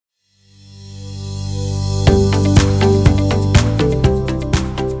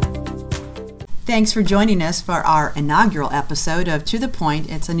Thanks for joining us for our inaugural episode of To The Point.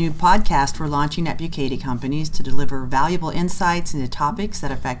 It's a new podcast we're launching at Bukaty Companies to deliver valuable insights into topics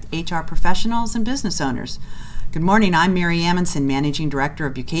that affect HR professionals and business owners. Good morning, I'm Mary Amundson, Managing Director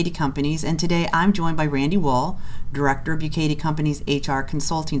of Bukaty Companies, and today I'm joined by Randy Wohl, Director of Bukaty Companies HR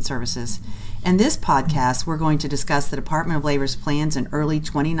Consulting Services. In this podcast, we're going to discuss the Department of Labor's plans in early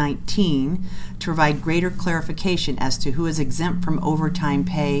 2019 to provide greater clarification as to who is exempt from overtime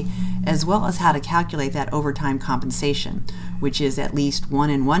pay, as well as how to calculate that overtime compensation, which is at least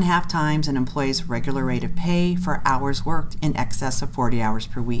 1.5 times an employee's regular rate of pay for hours worked in excess of 40 hours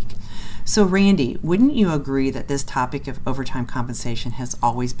per week. So Randy, wouldn't you agree that this topic of overtime compensation has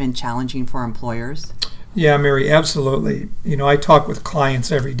always been challenging for employers? Yeah, Mary, absolutely. I talk with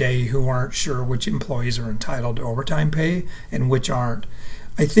clients every day who aren't sure which employees are entitled to overtime pay and which aren't.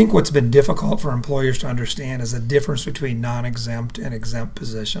 I think what's been difficult for employers to understand is the difference between non-exempt and exempt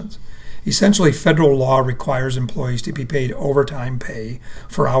positions. Essentially, federal law requires employees to be paid overtime pay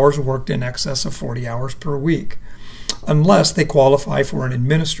for hours worked in excess of 40 hours per week, unless they qualify for an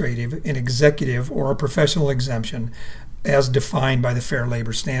administrative, an executive, or a professional exemption as defined by the Fair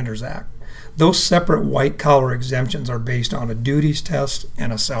Labor Standards Act. Those separate white-collar exemptions are based on a duties test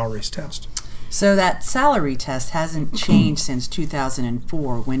and a salaries test. So that salary test hasn't changed since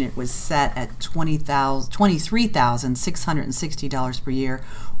 2004 when it was set at $23,660 per year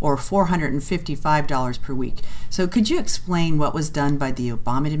or $455 per week. So could you explain what was done by the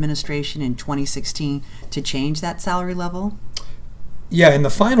Obama administration in 2016 to change that salary level? Yeah, in the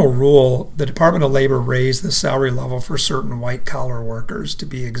final rule, the Department of Labor raised the salary level for certain white-collar workers to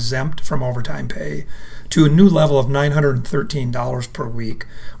be exempt from overtime pay to a new level of $913 per week,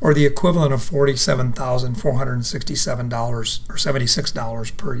 or the equivalent of $47,467 or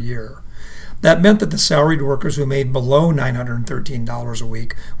 $76 per year. That meant that the salaried workers who made below $913 a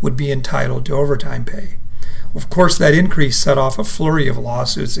week would be entitled to overtime pay. Of course, that increase set off a flurry of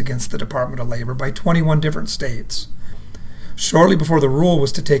lawsuits against the Department of Labor by 21 different states. Shortly before the rule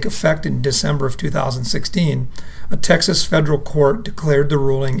was to take effect in December of 2016, a Texas federal court declared the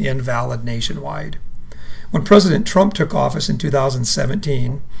ruling invalid nationwide. When President Trump took office in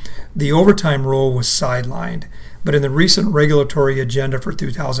 2017, the overtime rule was sidelined, but in the recent regulatory agenda for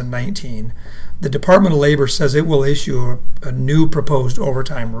 2019, the Department of Labor says it will issue a new proposed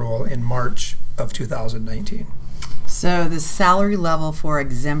overtime rule in March of 2019. So the salary level for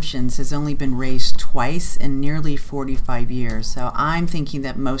exemptions has only been raised twice in nearly 45 years. So I'm thinking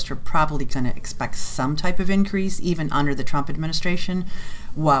that most are probably going to expect some type of increase even under the Trump administration.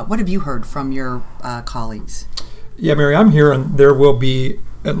 What have you heard from your colleagues? Yeah, Mary, I'm hearing there will be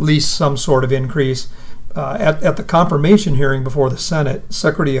at least some sort of increase. At the confirmation hearing before the Senate,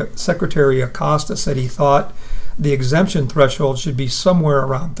 Secretary Acosta said he thought the exemption threshold should be somewhere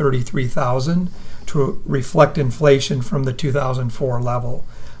around 33,000 to reflect inflation from the 2004 level.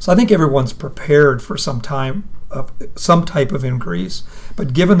 So I think everyone's prepared for some type of increase,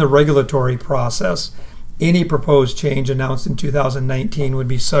 but given the regulatory process, any proposed change announced in 2019 would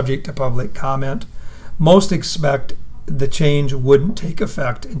be subject to public comment. Most expect the change wouldn't take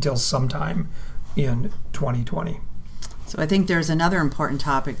effect until sometime in 2020. So I think there's another important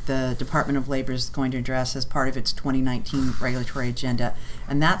topic the Department of Labor is going to address as part of its 2019 regulatory agenda,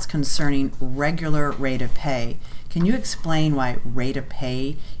 and that's concerning regular rate of pay. Can you explain why rate of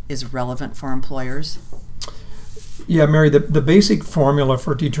pay is relevant for employers? Yeah, Mary, the basic formula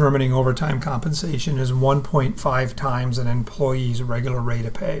for determining overtime compensation is 1.5 times an employee's regular rate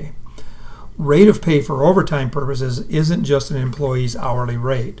of pay. Rate of pay for overtime purposes isn't just an employee's hourly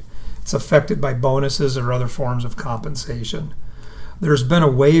rate. It's affected by bonuses or other forms of compensation. There's been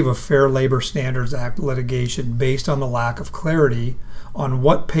a wave of Fair Labor Standards Act litigation based on the lack of clarity on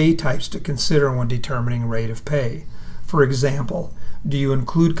what pay types to consider when determining rate of pay. For example, do you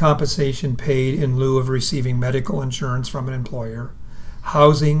include compensation paid in lieu of receiving medical insurance from an employer,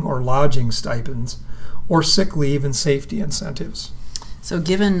 housing or lodging stipends, or sick leave and safety incentives? So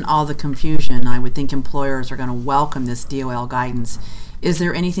given all the confusion, I would think employers are going to welcome this DOL guidance. Is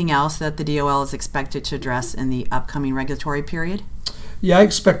there anything else that the DOL is expected to address in the upcoming regulatory period? Yeah, I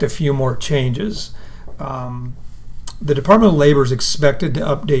expect a few more changes. The Department of Labor is expected to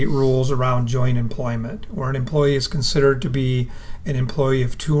update rules around joint employment, where an employee is considered to be an employee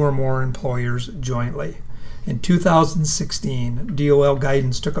of two or more employers jointly. In 2016, DOL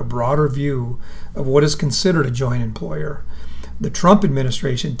guidance took a broader view of what is considered a joint employer. The Trump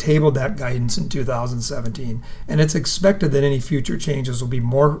administration tabled that guidance in 2017, and it's expected that any future changes will be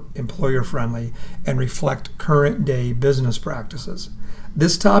more employer-friendly and reflect current-day business practices.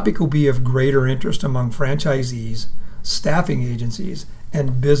 This topic will be of greater interest among franchisees, staffing agencies,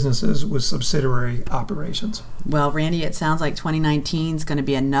 and businesses with subsidiary operations. Well, Randy, it sounds like 2019 is going to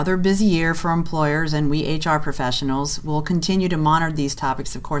be another busy year for employers and we HR professionals. We'll continue to monitor these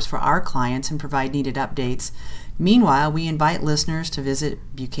topics, of course, for our clients and provide needed updates. Meanwhile, we invite listeners to visit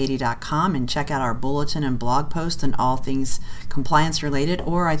Bukaty.com and check out our bulletin and blog post on all things compliance related.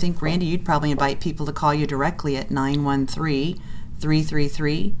 Or I think, Randy, you'd probably invite people to call you directly at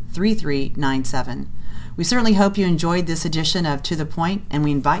 913-333-3397. We certainly hope you enjoyed this edition of To The Point, and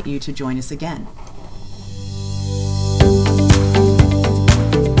we invite you to join us again.